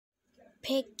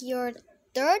Pick your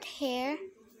third hair.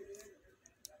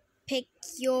 Pick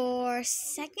your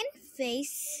second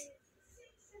face.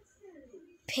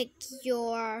 Pick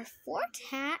your fourth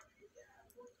hat.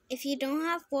 If you don't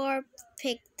have four,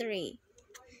 pick three.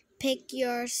 Pick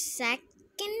your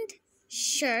second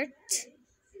shirt.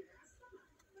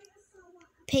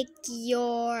 Pick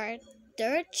your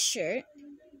third shirt.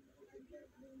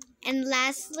 And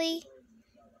lastly,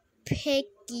 pick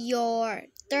your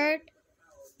third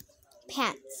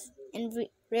pants and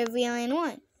reveal in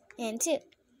 1 and 2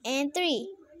 and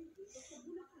 3.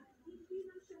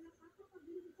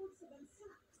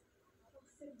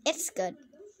 It's good.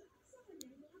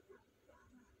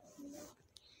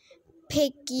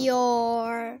 Pick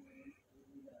your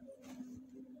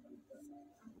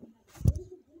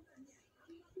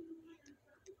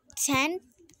tenth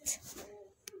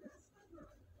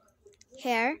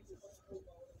hair.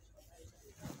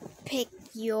 Pick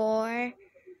your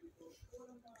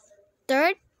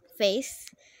third face.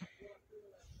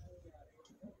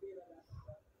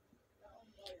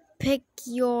 Pick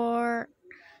your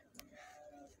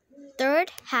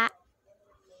third hat.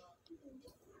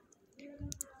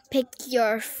 Pick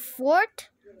your fourth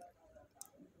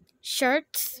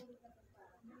shirt.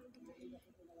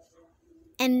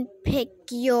 And pick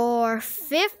your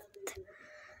fifth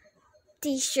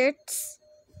t-shirts.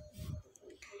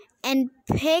 And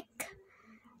pick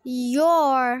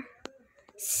your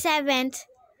seventh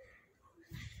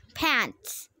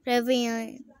pants.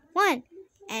 Revealing 1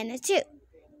 and a 2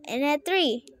 and a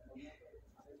 3.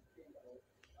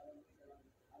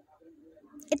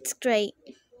 It's great.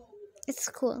 It's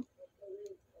cool.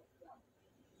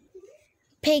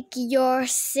 Pick your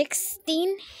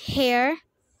 16 hair.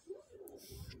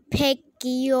 Pick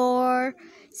your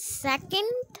second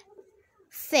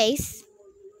face.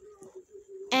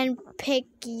 And pick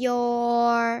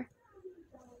your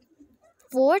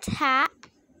fourth hat.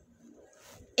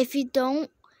 If you don't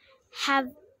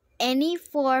have any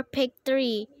 4, pick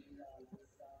 3.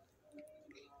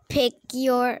 Pick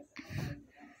your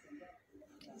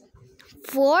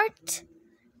fourth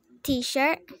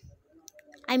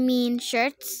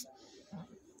shirts.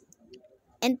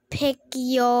 And pick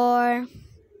your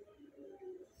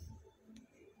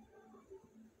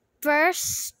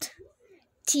first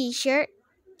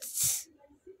t-shirts.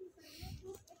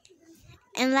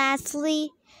 And lastly,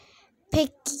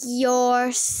 pick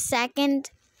your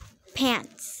second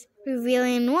pants.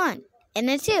 Revealing 1 and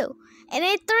a 2 and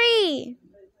a 3.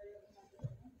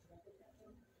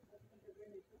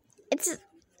 It's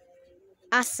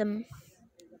awesome.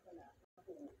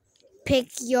 Pick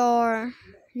your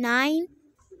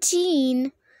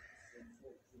 19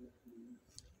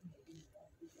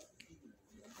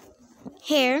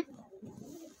 hair.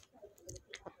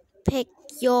 Pick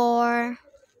your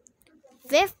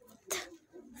 5th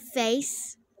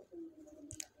face.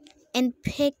 And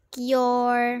pick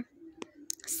your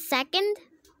second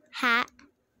hat.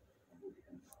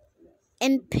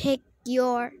 And pick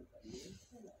your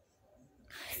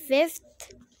 5th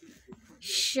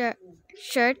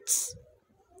shirts.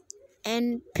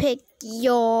 And pick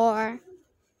your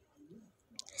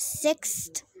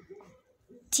 6th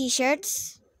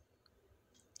t-shirts.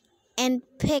 And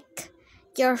pick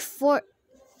your 4th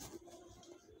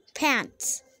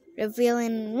pants.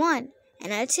 Revealing 1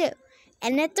 and a 2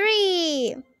 and a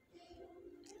 3.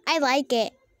 I like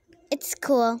it. It's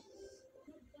cool.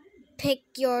 Pick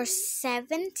your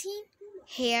 17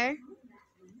 hair.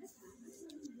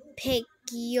 Pick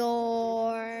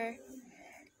your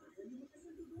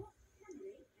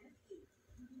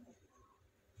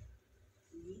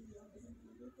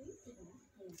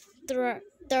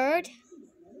third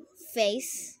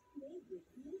face.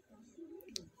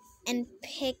 And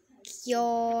pick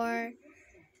your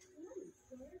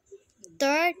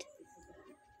third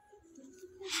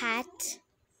hat.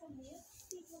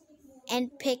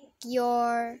 And pick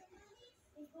your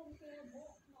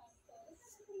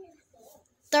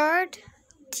third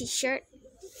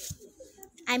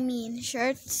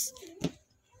shirts.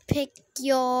 Pick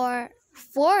your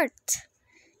fourth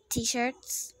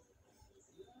t-shirts.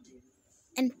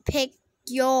 And pick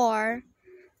your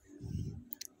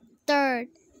third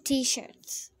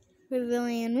t-shirts.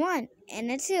 Revealing 1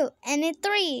 and a 2 and a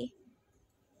 3.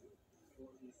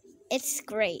 It's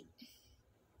great.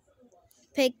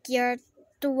 Pick your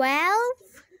 12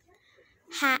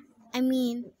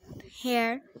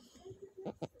 hair.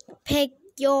 Pick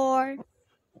your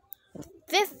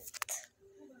 5th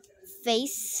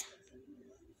face.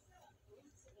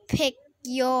 Pick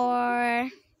your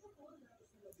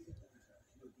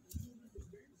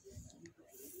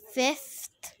 5th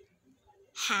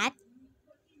hat.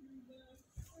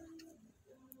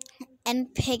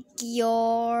 and pick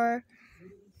your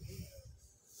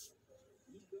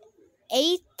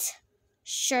 8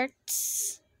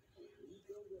 shirts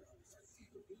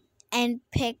and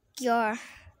pick your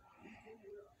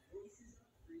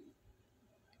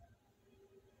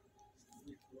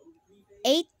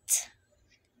 8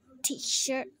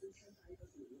 t-shirt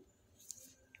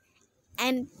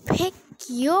and pick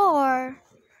your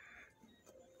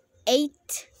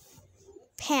 8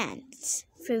 pants.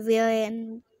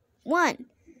 Revealing 1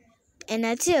 and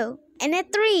a 2 and a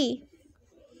 3.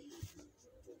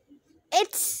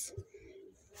 It's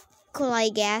cool, I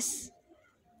guess.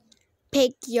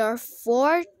 Pick your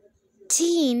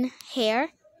 14 hair.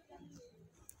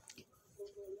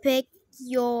 Pick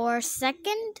your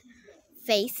second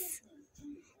face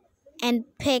and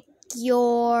pick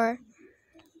your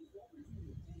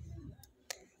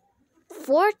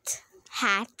 4th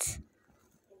hat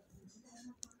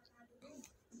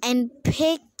and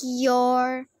pick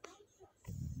your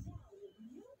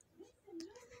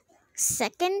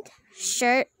second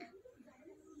shirt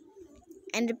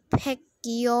and pick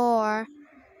your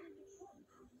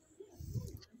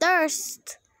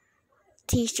 3rd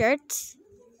t-shirt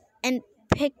and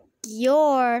pick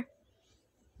your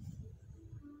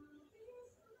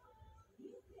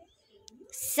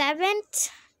 7th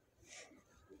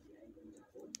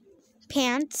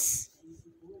pants.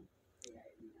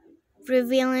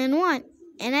 Revealing 1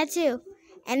 and a 2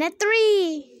 and a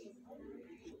 3.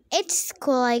 It's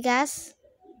cool, I guess.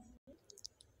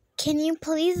 Can you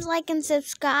please like and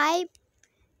subscribe?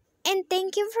 And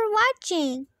thank you for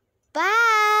watching.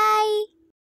 Bye!